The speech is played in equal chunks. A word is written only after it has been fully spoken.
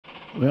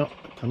Well,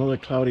 it's another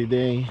cloudy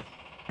day,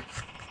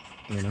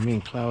 and I mean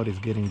cloud is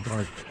getting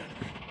dark.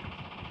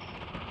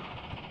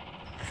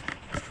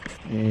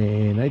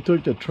 And I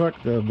took the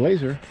truck, the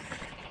Blazer,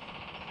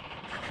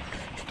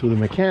 to the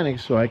mechanic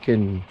so they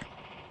can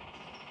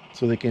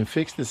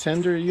fix the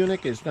sender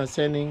unit. It's not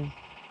sending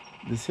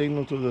the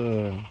signal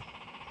to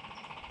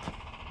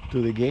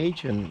the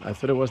gauge, and I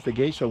thought it was the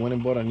gauge, so I went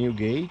and bought a new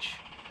gauge,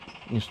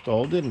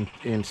 installed it,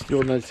 and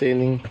still not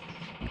sending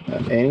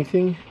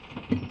anything.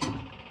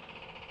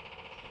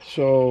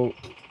 So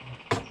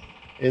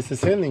it's a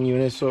sending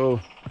unit,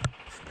 so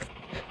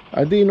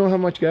I didn't know how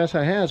much gas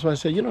I had, so I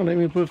said, let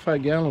me put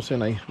 5 gallons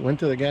in. I went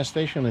to the gas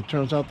station, and it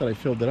turns out that I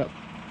filled it up.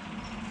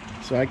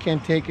 So I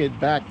can't take it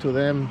back to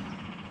them,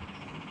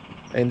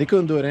 and they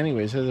couldn't do it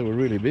anyway. They said they were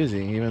really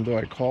busy, even though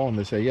I called them.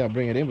 They said, yeah,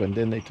 bring it in, but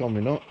then they told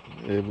me, no,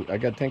 I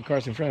got 10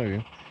 cars in front of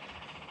you.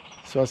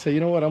 So I said, you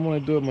know what, I'm gonna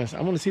do it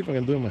myself. I'm gonna see if I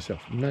can do it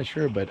myself. I'm not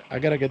sure, but I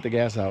gotta get the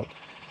gas out.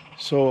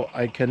 So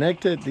I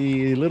connected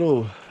the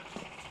little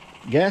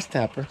gas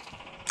tapper,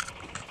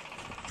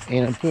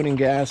 and I'm putting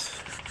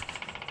gas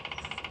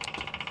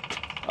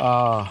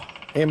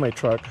in my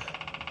truck,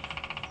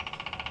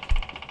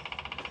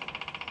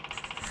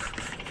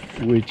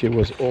 which it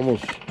was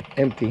almost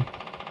empty.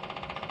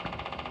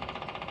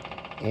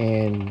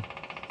 And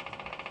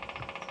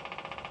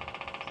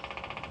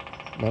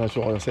might as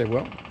well, I said,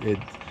 well,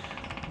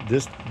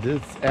 this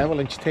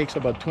Avalanche takes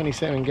about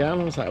 27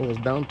 gallons. I was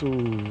down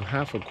to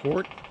half a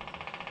quart.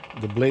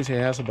 The Blazer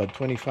has about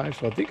 25,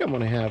 so I think I'm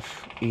gonna have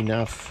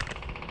enough.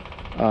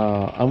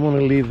 I'm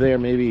gonna leave there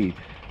maybe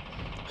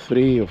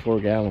 3 or 4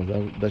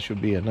 gallons. That should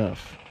be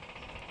enough.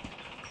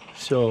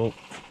 So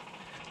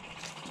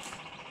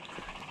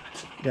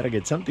gotta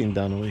get something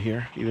done over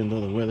here, even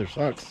though the weather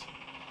sucks.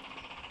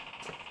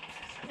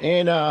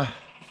 And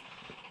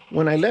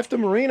when I left the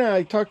marina,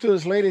 I talked to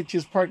this lady.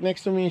 She's parked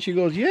next to me, and she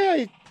goes,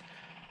 yeah,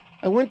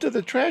 I went to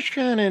the trash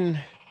can and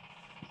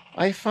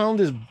I found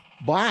this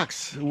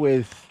box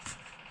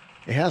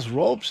it has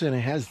ropes and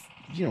it has,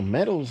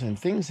 metals and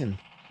things. And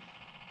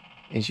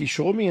she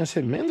showed me. I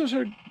said, man, those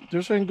are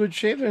in good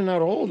shape. They're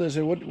not old. I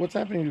said, what's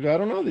happening? You go, I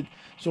don't know.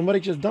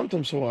 Somebody just dumped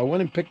them. So I went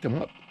and picked them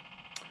up.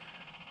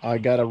 I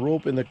got a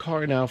rope in the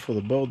car now for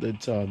the boat.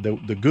 It's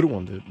the good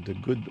one, the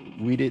good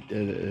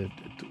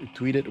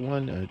tweeted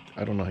one.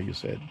 I don't know how you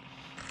said.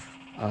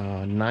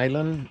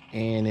 Nylon,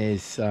 and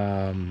it's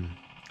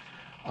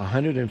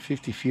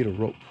 150 feet of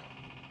rope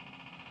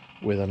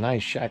with a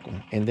nice shackle.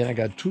 And then I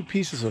got 2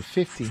 pieces of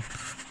 50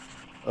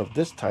 of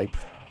this type,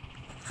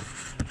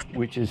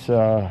 which is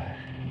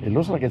it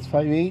looks like it's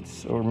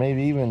 5/8 or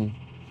maybe even,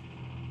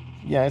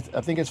 yeah, I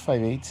think it's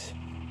 5/8.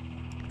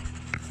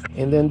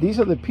 And then these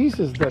are the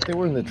pieces that they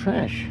were in the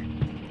trash.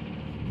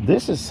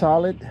 This is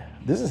solid.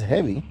 This is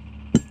heavy.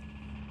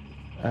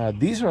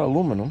 These are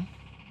aluminum.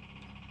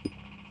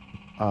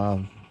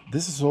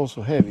 This is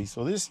also heavy.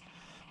 So this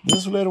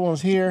little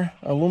one's here,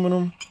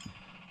 aluminum.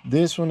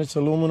 This one is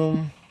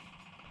aluminum,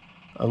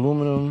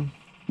 aluminum,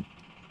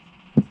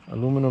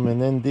 aluminum,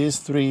 and then these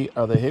 3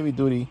 are the heavy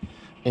duty.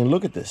 And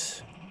look at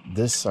this.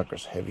 This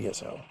sucker's heavy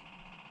as hell.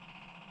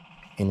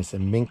 And it's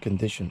in mint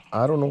condition.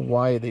 I don't know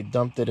why they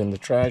dumped it in the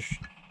trash.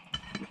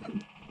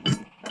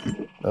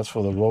 That's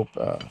for the rope,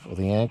 for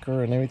the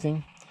anchor and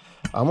everything.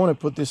 I'm gonna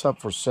put this up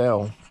for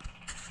sale.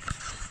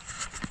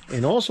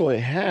 And also it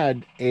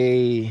had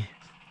in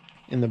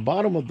the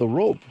bottom of the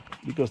rope,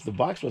 because the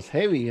box was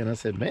heavy, and I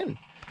said, man,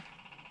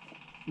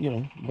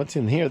 what's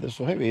in here that's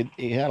so heavy?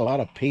 It had a lot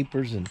of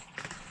papers and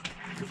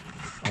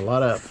a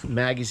lot of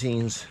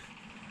magazines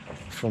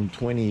from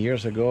 20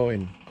 years ago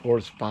and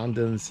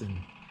correspondence and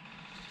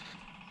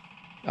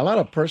a lot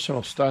of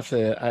personal stuff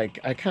that I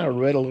kind of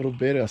read a little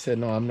bit. I said,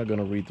 no, I'm not going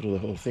to read through the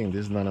whole thing.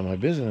 This is none of my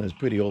business. It's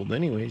pretty old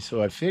anyway.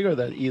 So I figured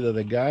that either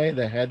the guy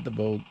that had the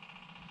boat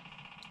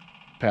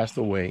passed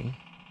away,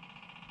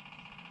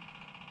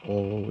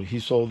 or he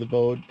sold the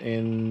boat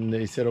and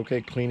they said,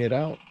 okay, clean it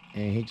out.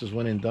 And he just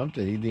went and dumped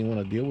it. He didn't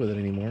want to deal with it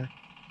anymore.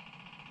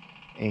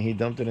 And he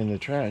dumped it in the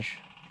trash.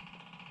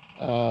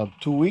 2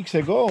 weeks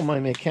ago,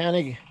 my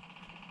mechanic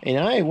and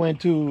I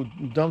went to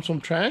dump some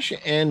trash,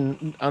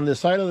 and on the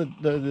side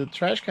of the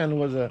trash can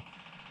was a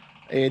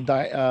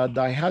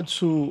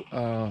Daihatsu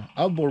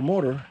outboard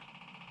motor.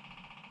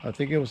 I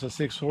think it was a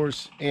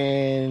 6-horse,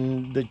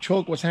 and the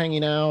choke was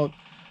hanging out,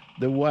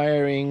 the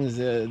wirings,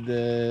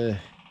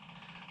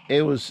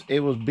 it was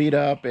beat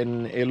up,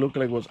 and it looked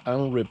like it was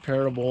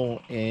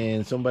unrepairable.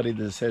 And somebody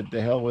just said,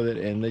 "The hell with it,"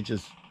 and they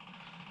just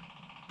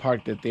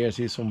parked it there.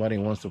 See, somebody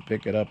wants to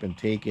pick it up and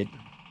take it.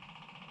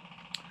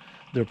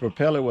 The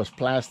propeller was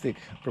plastic.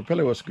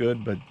 Propeller was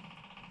good, but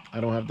I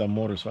don't have that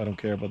motor, so I don't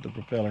care about the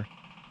propeller.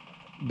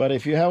 But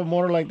if you have a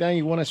motor like that,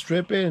 you want to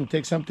strip it and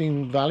take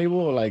something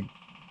valuable, like,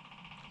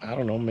 I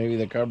don't know, maybe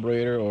the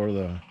carburetor or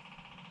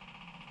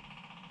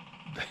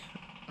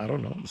I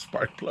don't know, the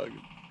spark plug.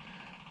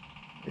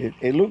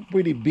 It looked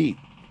pretty beat.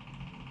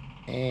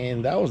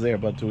 And that was there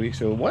about 2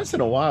 weeks ago. Once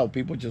in a while,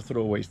 people just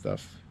throw away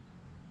stuff.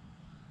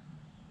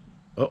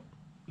 Oh,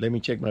 let me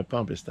check my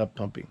pump. It stopped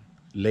pumping.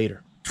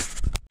 Later.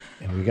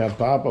 And we got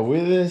Papa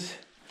with us.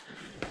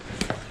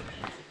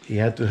 He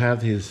had to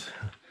have his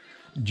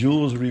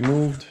jewels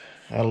removed.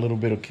 Had a little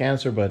bit of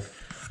cancer, but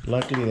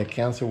luckily the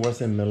cancer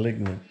wasn't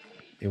malignant.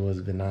 It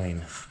was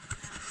benign.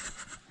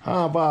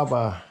 Ah,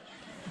 Baba.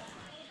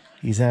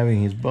 He's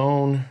having his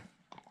bone.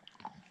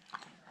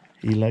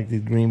 He liked the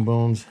green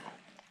bones.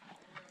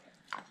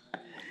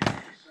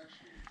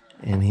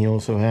 And he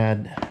also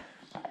had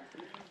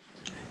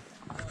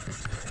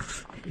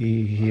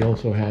he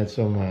also had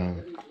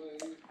some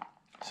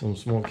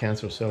small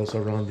cancer cells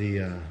around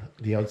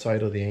the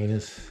outside of the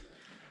anus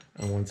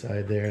on one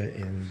side there,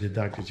 and the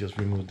doctor just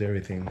removed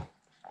everything.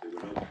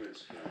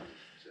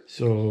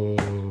 So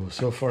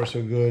far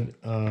so good.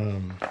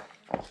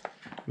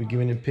 We're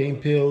giving him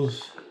pain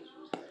pills.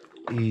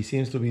 He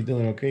seems to be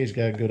doing okay. He's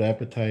got good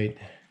appetite,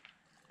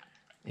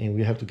 and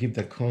we have to keep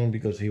that cone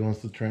because he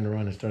wants to turn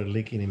around and start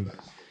licking him.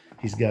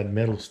 He's got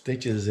metal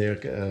stitches there,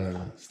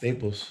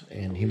 staples,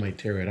 and he might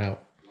tear it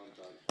out.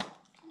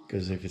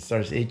 Because if it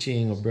starts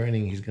itching or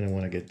burning, he's going to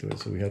want to get to it.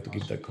 So we have to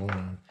keep that cone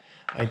on.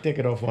 I take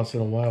it off once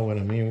in a while when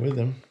I'm here with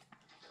him.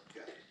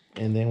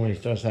 And then when he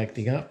starts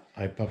acting up,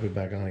 I pop it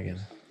back on again.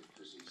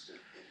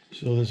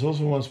 So there's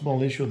also one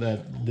small issue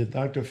that the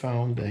doctor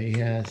found that he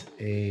has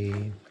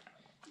he's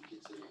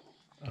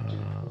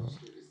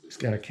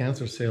got a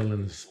cancer cell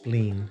in the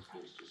spleen.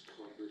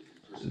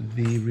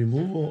 The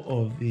removal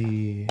of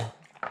the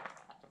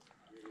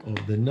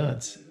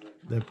nuts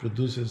that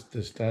produces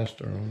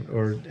testosterone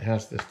or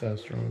has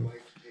testosterone,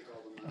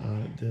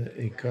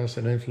 it causes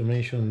an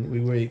inflammation. We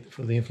wait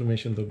for the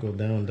inflammation to go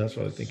down. That's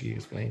what I think he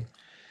explained.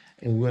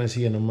 And we're going to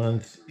see in a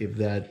month if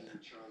that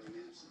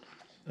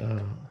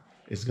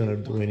is going to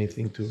do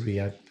anything to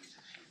react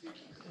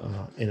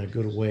in a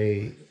good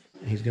way.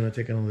 He's going to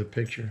take another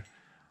picture.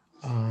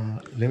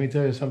 Let me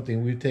tell you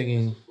something. We're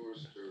taking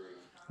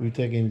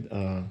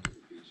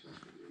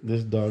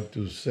this dog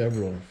to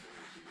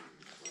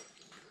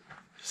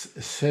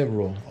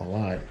a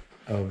lot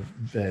of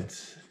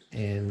vets,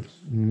 and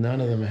none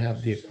of them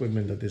have the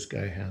equipment that this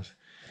guy has.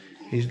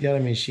 He's got a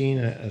machine,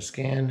 a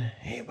scan,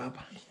 hey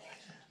Papa,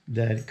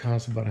 that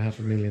costs about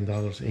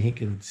 $500,000, and he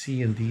can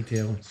see in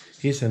detail.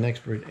 He's an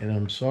expert, and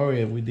I'm sorry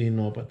that we didn't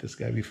know about this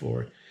guy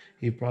before.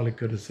 He probably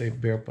could have saved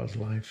Bear Paw's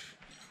life.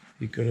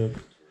 He could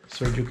have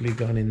surgically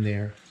gone in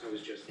there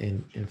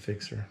and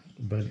fixed her,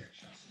 but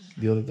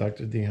the other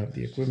doctor didn't have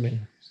the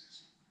equipment.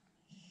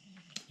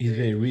 He's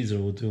very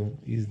reasonable too.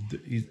 He's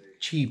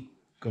cheap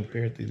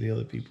compared to the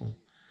other people.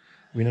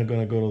 We're not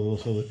gonna go to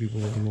those other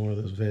people anymore.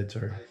 Those vets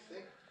they're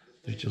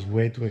just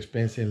way too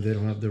expensive. They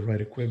don't have the right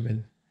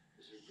equipment.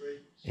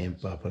 And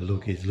Papa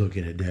Luke is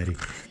looking at Daddy.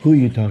 Who are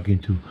you talking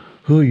to?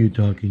 Who are you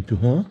talking to,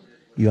 huh?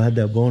 You had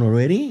that bone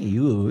already?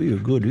 You're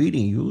good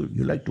eating. You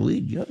like to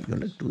eat? Yeah, you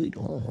like to eat.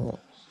 Oh.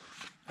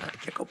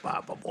 Check out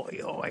Papa boy.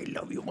 Oh, I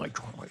love you much.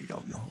 I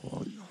love you.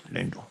 Oh,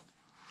 Lindo.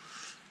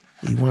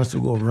 He wants to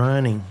go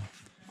running.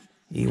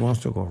 He wants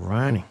to go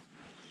running.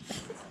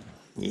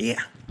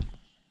 Yeah.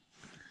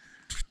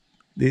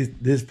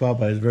 This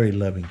Papa is very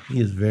loving. He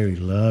is very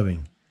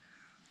loving.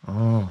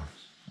 Oh.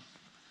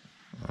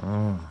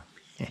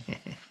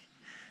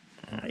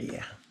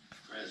 Yeah.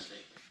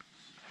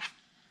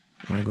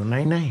 Wanna go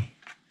night-night?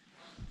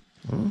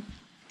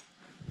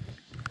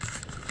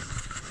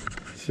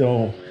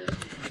 So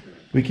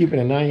we keep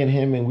an eye on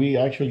him, and we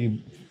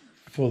actually,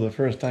 for the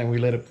first time, we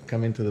let him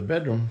come into the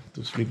bedroom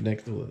to sleep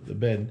next to the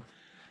bed.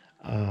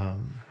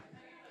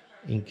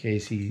 In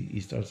case he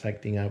starts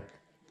acting up,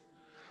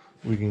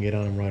 we can get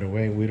on him right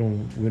away. We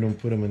don't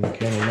put him in the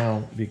kennel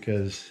now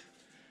because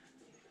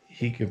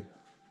he could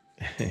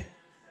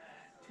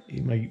he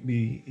might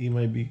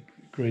be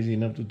crazy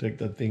enough to take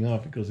that thing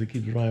off because it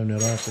keeps driving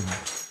it off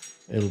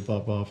and it'll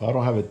pop off. I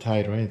don't have it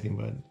tight or anything,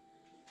 but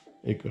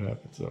it could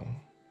happen. So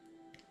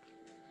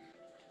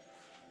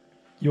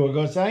you wanna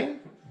go outside?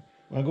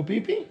 Wanna go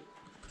pee-pee?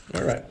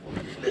 All right,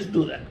 let's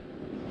do that.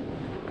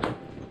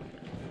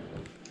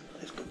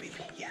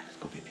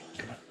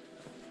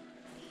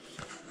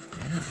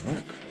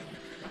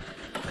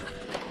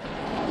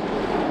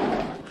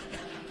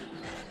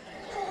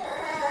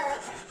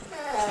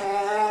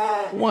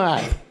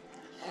 Why?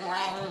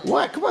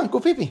 What? Come on, go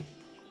pee-pee.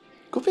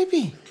 Go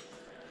pee-pee.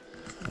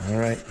 All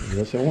right, he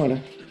doesn't want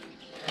it.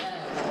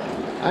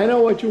 I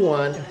know what you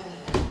want.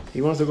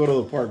 He wants to go to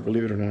the park,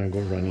 believe it or not, and go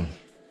running.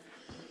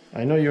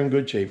 I know you're in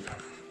good shape.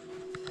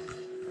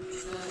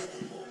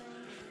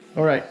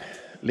 All right,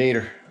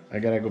 later. I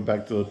gotta go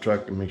back to the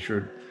truck and make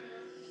sure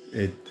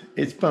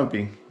it's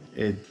pumping.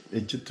 It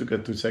just took a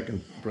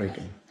 2-second break.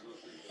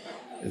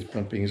 It's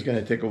pumping. It's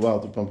gonna take a while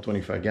to pump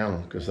 25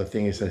 gallons because the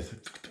thing is,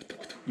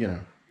 you know,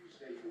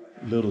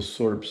 little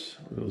slurps.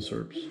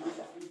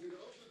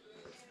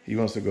 He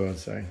wants to go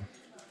outside.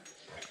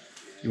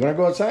 You wanna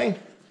go outside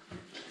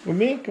with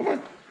me? Come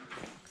on.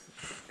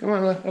 Come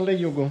on, I'll let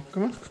you go.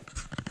 Come on.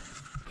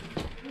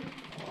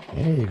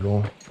 There you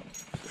go.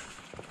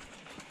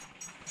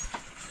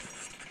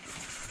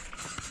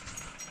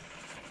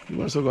 He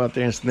wants to go out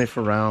there and sniff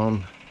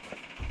around,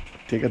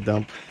 take a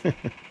dump.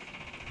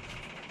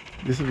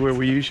 This is where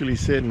we usually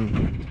sit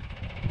and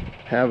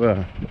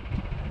have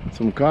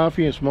some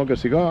coffee and smoke a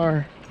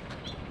cigar.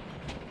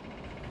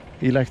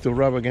 He likes to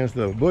rub against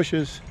the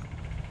bushes.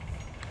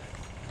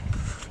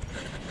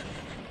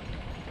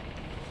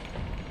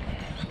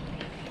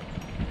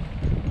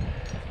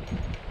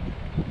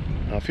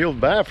 I feel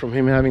bad from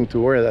him having to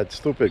wear that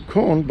stupid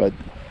cone, but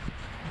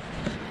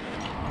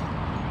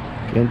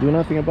can't do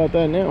nothing about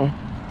that now.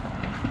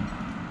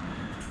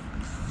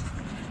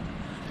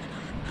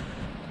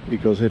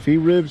 Because if he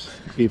rips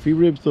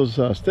those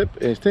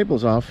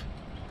staples off,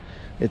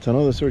 it's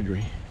another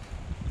surgery.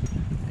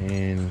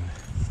 And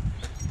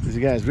this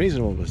guy is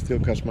reasonable, but still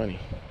costs money.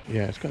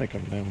 Yeah, it's gonna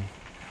come down.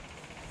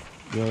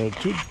 There are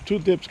two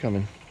dips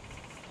coming.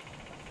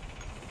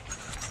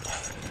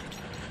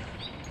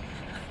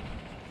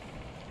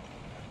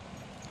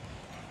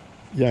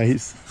 Yeah,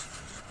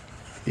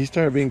 he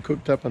started being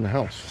cooked up in the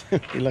house.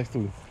 He likes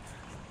to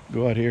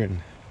go out here and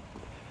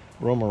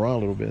roam around a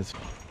little bit.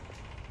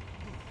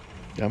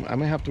 I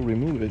may have to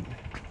remove it.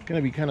 It's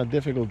gonna be kind of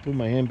difficult to put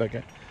my hand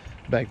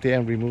back there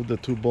and remove the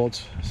 2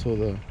 bolts so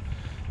the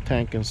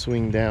tank can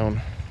swing down.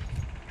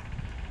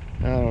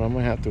 I don't know. I'm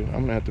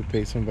gonna have to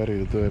pay somebody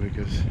to do it,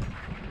 because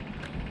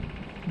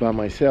by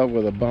myself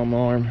with a bum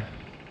arm,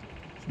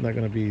 it's not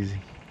gonna be easy.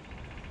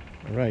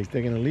 All right, he's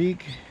taking a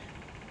leak,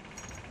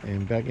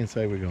 and back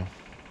inside we go.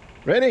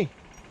 Ready?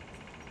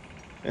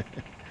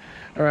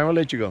 All right, I'll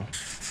let you go.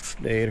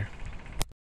 Later.